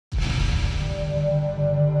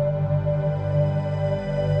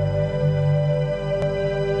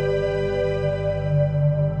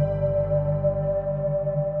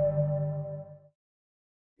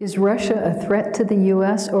Is Russia a threat to the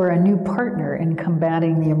U.S. or a new partner in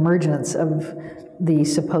combating the emergence of the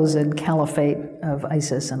supposed caliphate of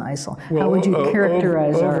ISIS and ISIL? Well, how would you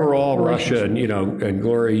characterize overall our Russia, and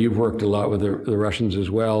Gloria, you've worked a lot with the Russians as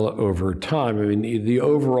well over time. I mean, the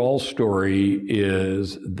overall story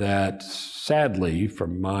is that, sadly,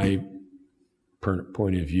 from my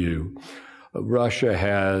point of view, Russia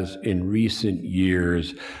has, in recent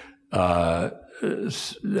years,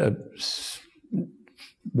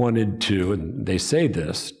 wanted to, and they say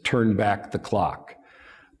this, turn back the clock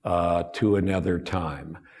to another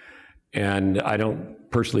time. And I don't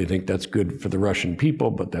personally think that's good for the Russian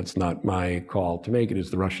people, but that's not my call to make. It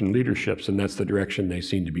is the Russian leadership's, and that's the direction they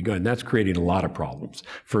seem to be going. That's creating a lot of problems,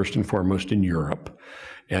 first and foremost in Europe.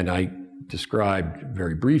 And I described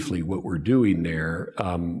very briefly what we're doing there,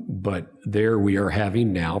 but there we are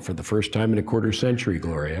having now, for the first time in a quarter century,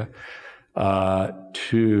 Gloria,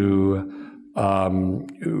 to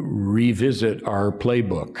revisit our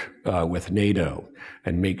playbook with NATO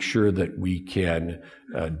and make sure that we can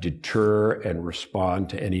deter and respond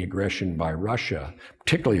to any aggression by Russia,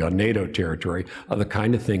 particularly on NATO territory, of the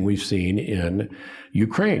kind of thing we've seen in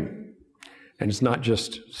Ukraine. And it's not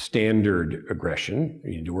just standard aggression,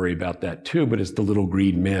 you need to worry about that too, but it's the little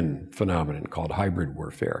green men phenomenon called hybrid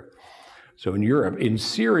warfare. So in Europe, in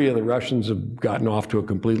Syria, the Russians have gotten off to a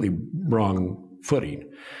completely wrong footing.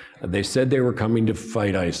 They said they were coming to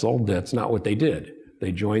fight ISIL. That's not what they did.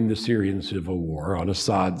 They joined the Syrian civil war on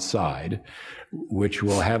Assad's side, which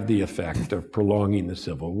will have the effect of prolonging the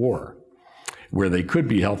civil war, where they could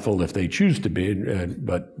be helpful if they choose to be,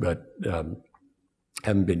 but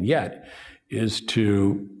haven't been yet, is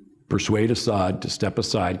to persuade Assad to step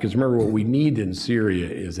aside. Because remember, what we need in Syria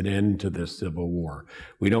is an end to this civil war.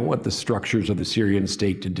 We don't want the structures of the Syrian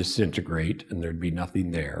state to disintegrate, and there'd be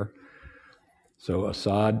nothing there. So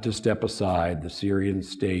Assad to step aside, the Syrian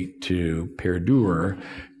state to perdure,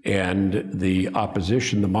 and the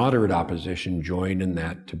opposition, the moderate opposition, join in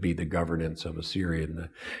that to be the governance of Syria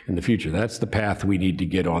in the future. That's the path we need to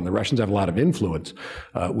get on. The Russians have a lot of influence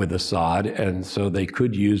with Assad, and so they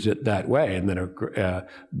could use it that way. And then,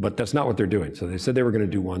 but that's not what they're doing. So they said they were going to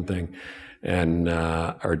do one thing, and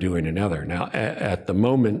are doing another. Now, at the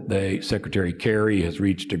moment, Secretary Kerry has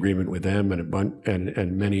reached agreement with them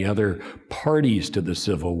and many other parties to the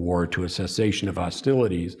civil war to a cessation of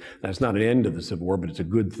hostilities. That's not an end to the civil war, but it's a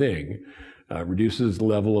good thing. Reduces the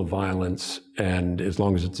level of violence, and as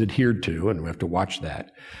long as it's adhered to, and we have to watch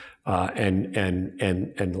that, and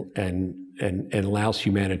allows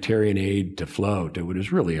humanitarian aid to flow to what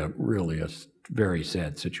is really a very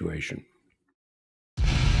sad situation.